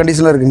எல்லாமே பக்கா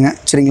கண்டிஷனில் இருக்குங்க.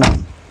 சரிங்களா?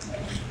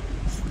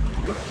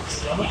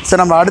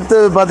 சார், நம்ம அடுத்து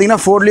பார்த்திங்கன்னா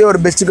ஃபோர்ட்லேயே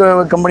ஒரு பெஸ்ட்டு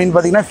கம்பெனின்னு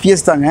பார்த்திங்கன்னா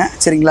ஃபியஸ் தாங்க.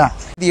 சரிங்களா?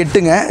 இது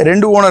 8ங்க.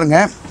 2 ஓனருங்க.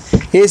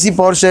 AC,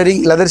 power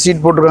steering, leather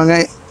sheet போட்டிருக்காங்க.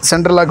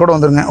 சென்ட்ரல் லாக் கூட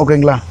வந்துருங்க.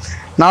 ஓகேங்களா?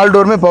 4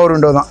 டோருமே பவர்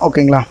விண்டோ தான்.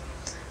 ஓகேங்களா?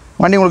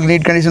 வண்டி உங்களுக்கு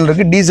நீட் கண்டிஷனில்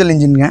இருக்குது. டீசல்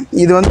இன்ஜினுங்க.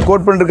 இது வந்து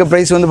கோட் பண்ணிருக்க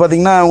ப்ரைஸ் வந்து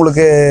பார்த்திங்கன்னா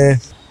உங்களுக்கு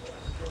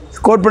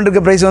கோட்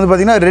பண்ணிருக்க ப்ரைஸ் வந்து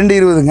பார்த்திங்கன்னா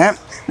 220ங்க.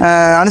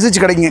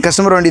 அனுசரித்து கிடைக்குங்க.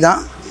 கஸ்டமர் வண்டி தான்.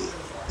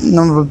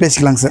 நம்ம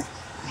பேசிக்கலாங்க சார்.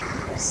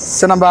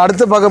 சார், நம்ம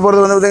அடுத்து பார்க்க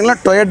போகிறது வந்து பார்த்திங்கன்னா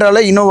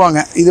டொயோட்டாவில்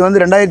இனோவாங்க. இது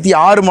வந்து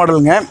 2006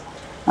 மாடலுங்க.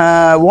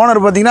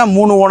 ஓனர் பார்த்திங்கன்னா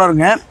 3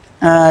 ஓனருங்க.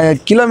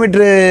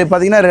 கிலோமீட்ரு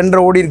பார்த்திங்கன்னா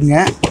 2.5 ஓடி இருக்குங்க.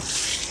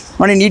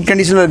 வண்டி நீட்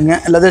கண்டிஷனில் இருக்குங்க.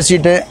 லெதர்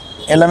ஷீட்டு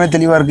எல்லாமே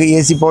தெளிவாக இருக்குது.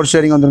 ஏசி, பவர்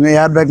ஸ்டேரிங் வந்துருங்க.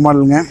 ஏர் பேக்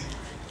மாடலுங்க.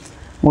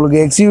 உங்களுக்கு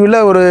எக்ஸ்யூவியில்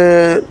ஒரு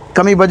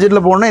கம்மி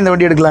பட்ஜெட்டில் போகணுன்னா இந்த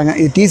வண்டி எடுக்கலாங்க.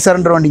 இது டீ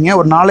சரண்டர் வண்டிங்க.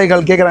 ஒரு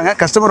 4.25 கேட்குறாங்க.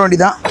 கஸ்டமர் வண்டி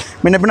தான்.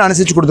 முன்ன பின்ன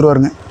அனுசரித்து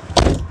கொடுத்துருவாருங்க.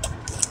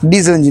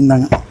 டீசல் இன்ஜின்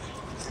தாங்க.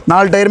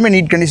 4 டயருமே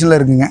நீட் கண்டிஷனில்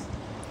இருக்குங்க.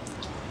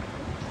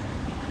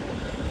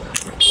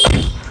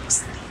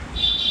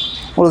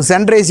 உங்களுக்கு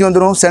சென்டர் ஏசி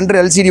வந்துடும்.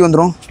 சென்டர் எல்சிடி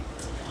வந்துடும்.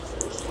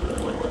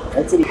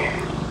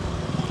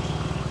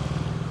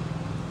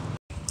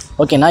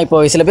 ஓகேண்ணா. இப்போ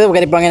சில பேர்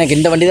கிடைப்பாங்க, எனக்கு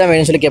இந்த வண்டி தான்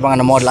வேணும்னு சொல்லி கேட்பாங்க.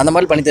 அந்த மாடல் அந்த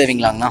மாதிரி பண்ணி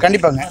தருவீங்களாங்கண்ணா?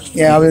 கண்டிப்பாங்க.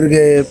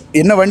 அவருக்கு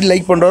என்ன வண்டி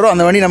லைக் பண்ணுறாரோ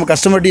அந்த வண்டி நம்ம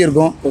கஸ்டமர்கிட்டையும்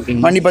இருக்கும்.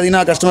 வண்டி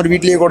பார்த்தீங்கன்னா கஸ்டமர்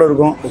வீட்லேயே கூட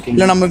இருக்கும்.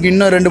 இல்லை நமக்கு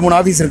இன்னும் 2-3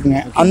 ஆஃபீஸ்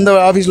இருக்குங்க. அந்த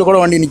ஆஃபீஸில் கூட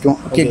வண்டி நிற்கும்.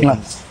 ஓகேங்களா?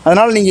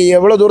 அதனால் நீங்கள்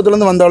எவ்வளோ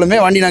தூரத்துலேருந்து வந்தாலுமே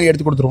வண்டி நாங்கள்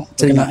எடுத்து கொடுத்துருவோம்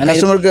சரிங்களா.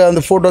 கஸ்டமருக்கு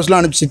அந்த ஃபோட்டோஸ்லாம்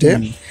அனுப்பிச்சிட்டு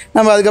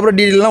நம்ம அதுக்கப்புறம்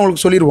டீட்டெயிலாம்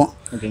உங்களுக்கு சொல்லிடுவோம்.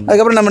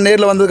 அதுக்கப்புறம் நம்ம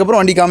நேரில் வந்ததுக்கப்புறம்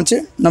வண்டி காமிச்சு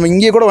நம்ம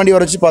இங்கேயே கூட வண்டி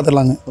வர வச்சு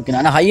பார்த்துடலாங்க. ஓகே.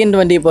 ஆனால் ஹை எண்ட்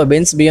வண்டி இப்போ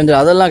பென்ஸ் BMW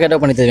அதெல்லாம்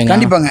கேட்டால் பண்ணி தருவீங்க?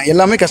 கண்டிப்பாங்க,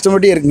 எல்லாமே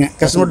கஸ்டமர்ட்டே இருக்குங்க.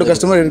 கஸ்டமர் டு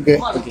கஸ்டமர் இருக்குது,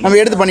 நம்ம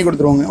எடுத்து பண்ணி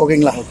கொடுத்துருவோங்க.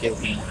 ஓகேங்களா. ஓகே.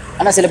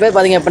 ஆனால் சில பேர்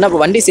பார்த்தீங்க அப்படின்னா இப்போ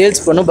வண்டி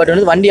சேல்ஸ் பண்ணும், பட்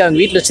வந்து வண்டி அவங்க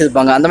வீட்டில்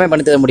வச்சுருப்பாங்க, அந்த மாதிரி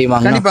பண்ணி தர முடியுமா?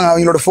 கண்டிப்பாங்க,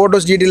 அவங்களோட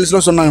ஃபோட்டோஸ்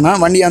டீட்டெயில்ஸ்லாம் சொன்னாங்கன்னா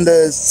வண்டி அந்த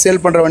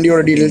சேல் பண்ணுற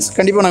வண்டியோட டீட்டெயில்ஸ்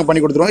கண்டிப்பாக நாங்கள்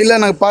பண்ணி கொடுத்துருவோம். இல்லை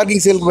நாங்கள்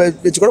பார்க்கிங் சேல்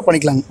வச்சு கூட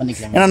பண்ணிக்கலாங்க.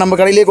 ஏன்னா நம்ம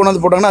கடையிலேயே கொண்டு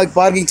வந்து போட்டாங்கன்னா அதுக்கு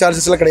பார்க்கிங்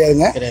சார்ஜஸ்லாம்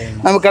கிடையாதுங்க,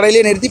 நம்ம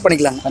கடையிலேயே நிறுத்தி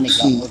பண்ணிக்கலாம்.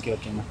 ஓகே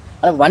ஓகேண்ணா.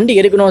 ஆனால் வண்டி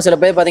எடுக்கணும் சில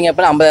பேர் பார்த்தீங்க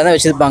அப்படின்னா 50,000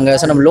 வச்சுருப்பாங்க.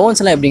 ஸோ நம்ம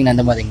லோன்ஸ்லாம் எப்படிங்கண்ணா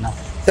இந்த மாதிரிங்கண்ணா?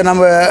 சார்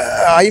நம்ம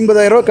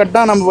 50,000 ரூபா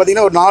கட்டினா நம்ம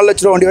பார்த்தீங்கன்னா ஒரு 4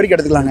 லட்ச ரூபா வண்டி வரைக்கும்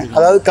எடுத்துக்கலாங்க.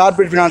 அதாவது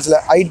கார்பரேட் ஃபினான்ஸில்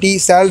ஐடி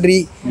சேலரி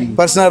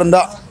பர்சனாக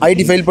இருந்தால்,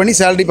 ஐடி ஃபைல் பண்ணி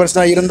சேலரி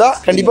பர்சனாக இருந்தால்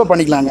கண்டிப்பாக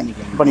பண்ணிக்கலாங்க.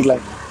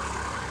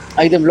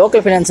 இது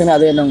லோக்கல் ஃபினான்ஸ்னு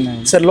அது என்னங்க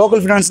சார்?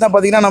 லோக்கல் ஃபினான்ஸ்னால்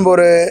பார்த்தீங்கன்னா நம்ம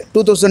ஒரு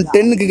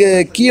 2010க்கு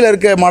கீழே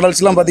இருக்க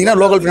மாடல்ஸ்லாம் பார்த்தீங்கன்னா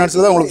லோக்கல்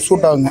ஃபினான்ஸில் தான் உங்களுக்கு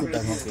சூட் ஆகுங்க.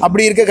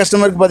 அப்படி இருக்க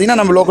கஸ்டமருக்கு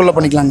பார்த்தீங்கன்னா நம்ம லோக்கலில்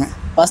பண்ணிக்கலாங்க.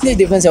 பர்சன்டேஜ்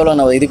டிஃபரன்ஸ்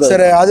எவ்வளோ இதுக்கு?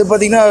 சார் அது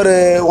பார்த்தீங்கன்னா ஒரு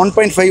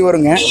 1.5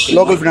 வருங்க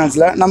லோக்கல்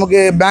ஃபினான்ஸில். நமக்கு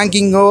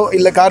பேங்கிங்கோ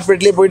இல்லை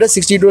கார்பரேட்லேயே போய்ட்டு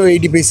 60 to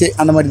 80 பைசே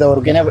அந்த மாதிரி தான்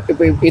வரும். ஏன்னா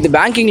இப்போ இது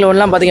பேங்கிங்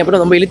லோன்லாம் பார்த்தீங்க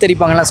அப்படின்னா ரொம்ப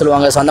இழுத்தடிப்பாங்கலாம்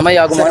சொல்லுவாங்க. ஸோ அந்த மாதிரி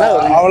ஆகும்போது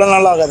அவ்வளோ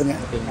நாளாக ஆகாதுங்க.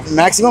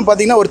 மேக்ஸிமம்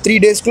பார்த்தீங்கன்னா ஒரு 3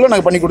 டேஸ்க்குள்ளே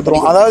நாங்கள் பண்ணி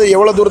கொடுத்துருவோம். அதாவது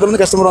எவ்வளோ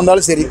தூரத்துலேருந்து கஸ்டமர்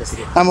வந்தாலும் சரி,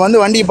 நம்ம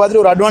வந்து வண்டியை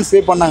பார்த்துட்டு ஒரு அட்வான்ஸ்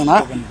பே பண்ணாங்கன்னா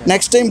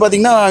நெக்ஸ்ட் டைம்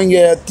பார்த்தீங்கன்னா அவங்க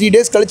 3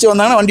 டேஸ் கழிச்சு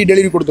வந்தாங்கன்னா வண்டி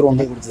டெலிவரி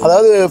கொடுத்துருவாங்க.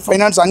 அதாவது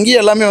ஃபைனான்ஸ் அங்கேயே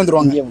எல்லாமே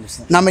வந்துருவாங்க.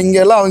 நம்ம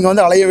இங்கே எல்லாம் அவங்க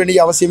வந்து அலைய வேண்டிய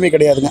அவசியமே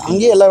கிடையாதுங்க.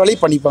 அங்கேயே எல்லா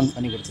வேலையும் பண்ணி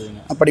கொடுத்துருவோம்.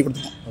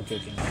 ஓகே.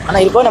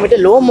 ஆனால் இப்போ நம்மகிட்ட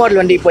லோ மாடல்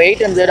வண்டி இப்போ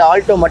 800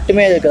 ஆல்டோ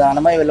மட்டுமே இருக்குது.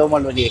 அந்த மாதிரி லோ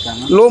மாடல் வண்டி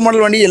இருக்காங்க? லோ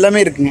மாடல் வண்டி எல்லாமே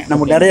இருக்குங்க,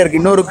 நமக்கு நிறைய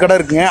இருக்குது. இன்னொரு கடை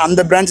இருக்குங்க,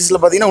 அந்த பிரான்ச்சஸில்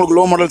பார்த்தீங்கன்னா உங்களுக்கு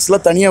லோ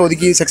மாடல்ஸ்லாம் தனியாக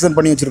ஒதுக்கி செக்ஷன்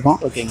பண்ணி வச்சிருக்கோம்.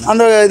 ஓகேங்க.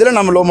 அந்த இதில்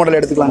நம்ம லோ மாடல்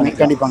எடுத்துக்கலாங்க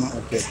கண்டிப்பாங்க.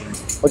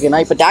 ஓகே.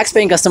 நான் இப்போ டேக்ஸ்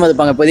பேயிங் கஸ்டமர்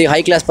இருப்பாங்க, இப்போ ஹை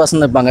கிளாஸ்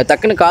பர்சன் இருப்பாங்க,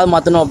 டக்குன்னு கார்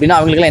மாற்றணும் அப்படின்னா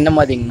அவங்களுக்குலாம் என்ன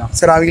மாதிரிங்கண்ணா?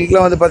 சார்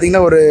அவங்களுக்குலாம் வந்து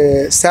பார்த்தீங்கன்னா ஒரு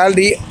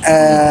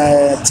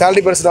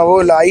சேலரி பர்சனாவோ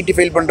இல்லை ஐடி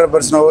ஃபைல் பண்ணுற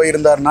பர்சனாவோ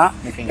இருந்தாருன்னா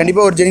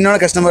கண்டிப்பாக ஒரு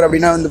ஜெனியூனான கஸ்டமர்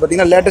அப்படின்னா வந்து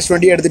பார்த்தீங்கன்னா லேட்டஸ்ட்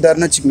வண்டி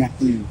எடுத்துட்டாருன்னு வச்சுக்கோங்க,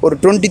 ஒரு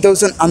 20,000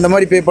 அந்த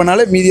மாதிரி பே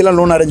பண்ணாலே மீதியெல்லாம்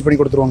லோன் அரேஞ்ச் பண்ணி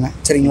கொடுத்துருவாங்க.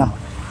 சரிங்களா.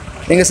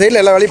 எங்கள் சைடில்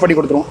எல்லா வேலையும் பண்ணி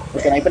கொடுத்துருவோம்.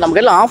 ஓகே. இப்போ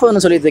நமக்கு எல்லாம்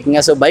ஆஃபர்னு சொல்லிட்டு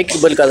இருக்கீங்க. ஸோ பைக்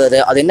பல்க்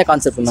அது என்ன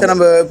கான்செப்ட்? சார்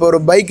நம்ம இப்போ ஒரு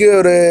பைக்கு,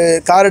 ஒரு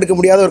கார் எடுக்க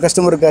முடியாத ஒரு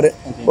கஸ்டமர் இருக்காரு,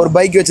 ஒரு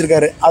பைக்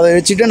வச்சிருக்காரு, அதை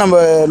வச்சுட்டு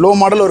நம்ம லோ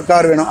மாடல் ஒரு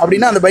கார் வேணும்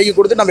அப்படின்னா அந்த பைக்கை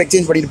கொடுத்து நம்ம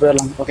எக்ஸ்சேஞ்ச் பண்ணிட்டு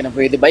போயிடலாம். ஓகே.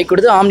 நம்ம இது பைக்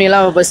கொடுத்து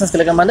ஆம்னியெல்லாம் பிஸ்னஸ்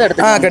கிளக்க மாதிரி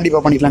எடுத்து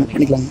கண்டிப்பாக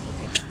பண்ணிக்கலாங்க.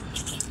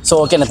 ஸோ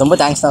ஓகேண்ணா, ரொம்ப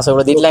தேங்க்ஸ் தான். ஸோ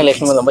இவ்வளோ டீட்டெயிலாக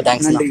எக்ஸ்பிளைன் ரொம்ப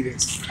தேங்க்ஸ்.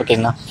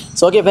 ஓகேங்கண்ணா.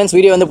 ஸோ ஓகே ஃப்ரெண்ட்ஸ்,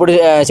 வீடியோ வந்து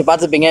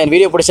பார்த்துருப்பீங்க.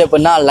 வீடியோ பிடிச்ச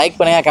அப்படின்னா லைக்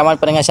பண்ணுங்கள்,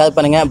 கமெண்ட் பண்ணுங்கள், ஷேர்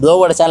பண்ணுங்கள்.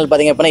 ப்ரோவோட சேனல்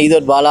பார்த்தீங்க அப்படின்னா இது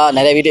ஒரு பாலா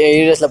நிறைய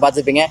வீடியோஸில்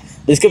பார்த்துருப்பீங்க.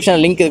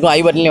 டிஸ்கிரிப்ஷனில் லிங்க் இருக்கும், ஐ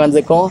பட்டன்லேயும்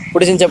வந்துருக்கும்.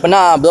 பிடிச்சிருந்துச்சு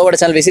அப்படின்னா ப்ரோவோட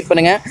சேனல் விசிட்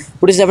பண்ணுங்கள்.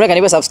 பிடிச்சிருச்சு அப்படின்னா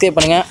கண்டிப்பாக சப்ஸ்கிரைப்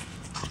பண்ணுங்கள்.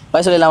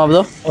 பாய் சொல்லிடலாமா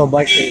ப்ரோ?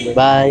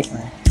 பாய்.